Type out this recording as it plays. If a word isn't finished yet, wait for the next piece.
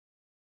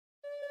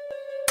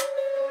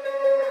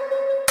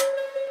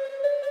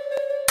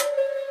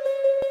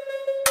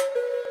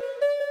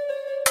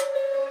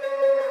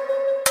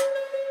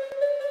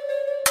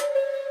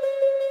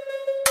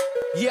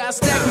Yeah, I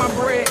stack my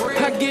bread,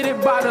 I get it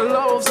by the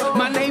loaves.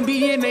 My name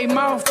be in they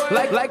mouth,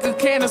 like a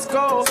can of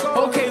skull.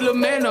 Okay, little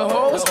man, the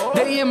hoes,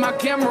 they in my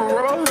camera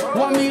roll.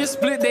 Want me to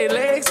split their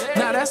legs,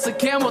 now that's a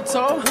camel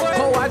toe.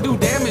 Oh, I do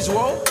damage,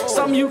 whoa,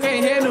 something you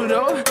can't handle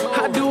though.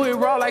 I do it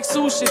raw like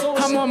sushi,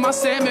 I'm on my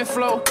salmon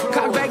flow.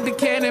 Cock back the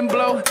cannon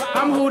blow,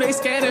 I'm who they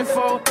scanning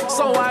for.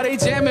 So why they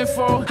jamming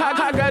for?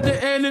 I got the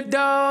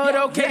antidote,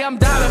 okay, I'm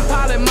dialing,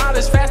 piling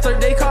mileage faster.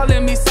 They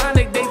calling me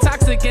Sonic, they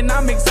toxic and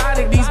I'm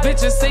exotic. These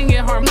bitches singing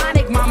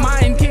harmonic, my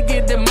mind can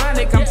get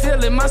demonic. I'm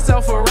feeling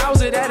myself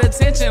aroused at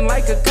attention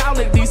like a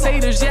colic. These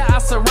haters, yeah, I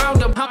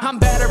surround them, I'm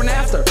better than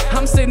after.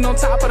 I'm sitting on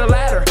top of the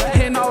ladder,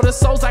 and all the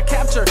souls I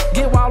capture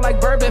get wild like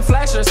bourbon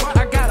flashers.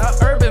 I got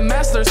a urban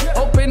masters,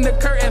 open the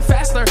curtain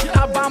faster.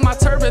 I buy my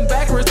turban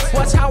backwards,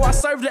 watch how I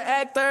serve the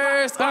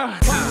actors.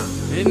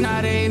 And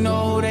now they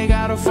know they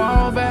gotta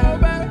fall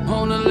back.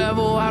 On the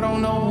level, I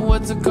don't know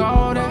what to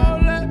call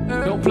that.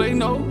 Don't play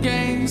no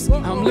games,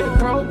 I'm lit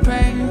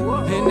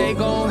propane, and they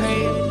gon'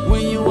 hate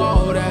when you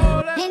all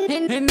that.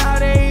 And now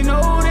they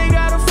know they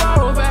gotta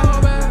fall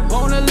back.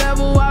 On the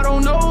level, I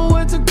don't know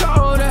what to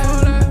call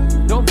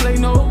that. Don't play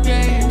no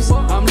games,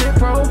 I'm lit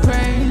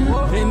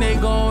propane, and they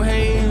gon'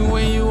 hate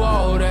when you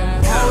all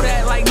that. All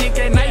that like Nick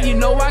at night, you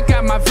know I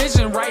got my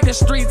vision right. The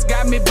streets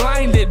got me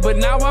blinded, but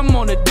now I'm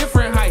on a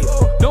different height.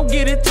 Don't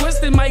get it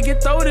twisted, might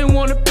get throwed and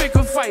wanna pick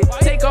a fight.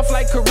 Take off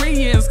like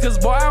Koreans, cause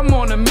boy, I'm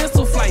on a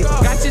missile flight.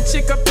 Got your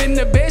chick up in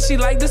the bed, she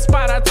like the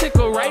spot I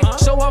tickle, right?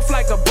 Show off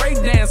like a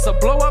breakdancer,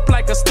 blow up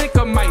like a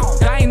sticker mic.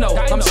 Dino,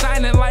 I'm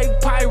shining like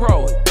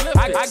pyro.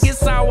 I get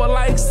sour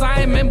like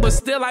Simon, but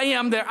still I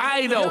am their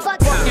idol.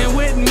 Fucking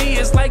with me,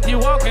 it's like you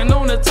walking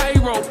on a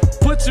tightrope.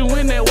 Put you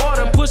in that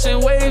water,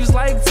 pushing waves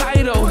like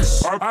Tidal.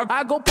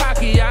 I go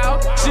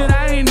Pacquiao, shit,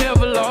 I ain't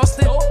never lost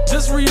it.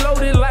 Just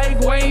reloaded like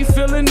Wayne,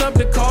 filling up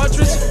the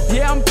cartridge.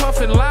 Yeah, I'm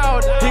puffing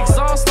loud,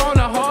 exhaust on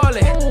a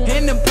Harley.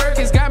 And them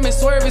Perkins got me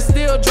swerving,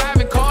 still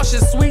driving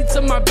cautious. Sweet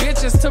to my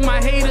bitches, to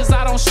my haters,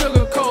 I don't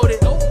sugarcoat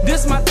it.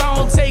 This my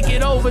throne, take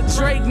it over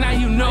Drake, now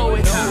you know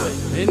it.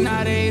 And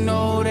now they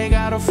know they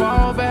gotta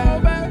fall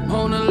back.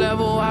 On the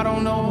level, I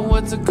don't know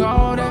what to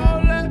call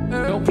that.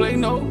 Don't play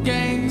no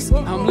games,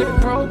 I'm lit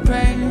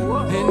propane,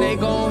 and they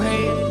gon'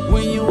 hate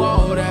when you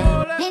all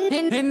that.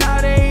 And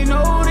now they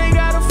know they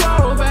gotta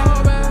fall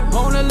back.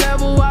 On the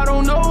level, I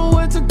don't know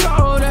what to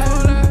call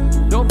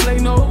that. Don't play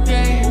no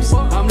games,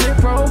 I'm lit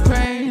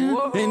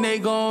propane, and they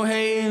gon'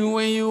 hate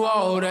when you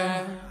all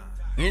that.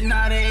 And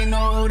now they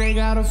know they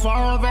gotta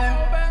fall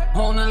back.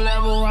 On the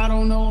level, I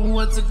don't know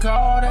what to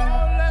call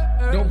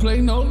that. Don't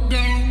play no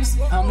games,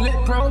 I'm lit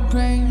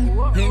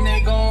propane, and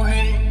they gon'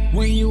 hate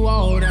when you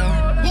all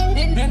that.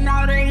 And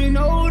now they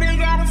know they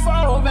gotta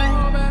fall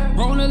back.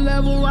 On the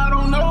level, I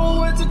don't know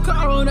what to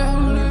call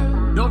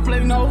that. Don't play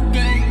no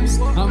games,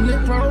 I'm lit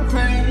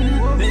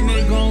propane, and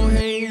they gon'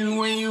 hate.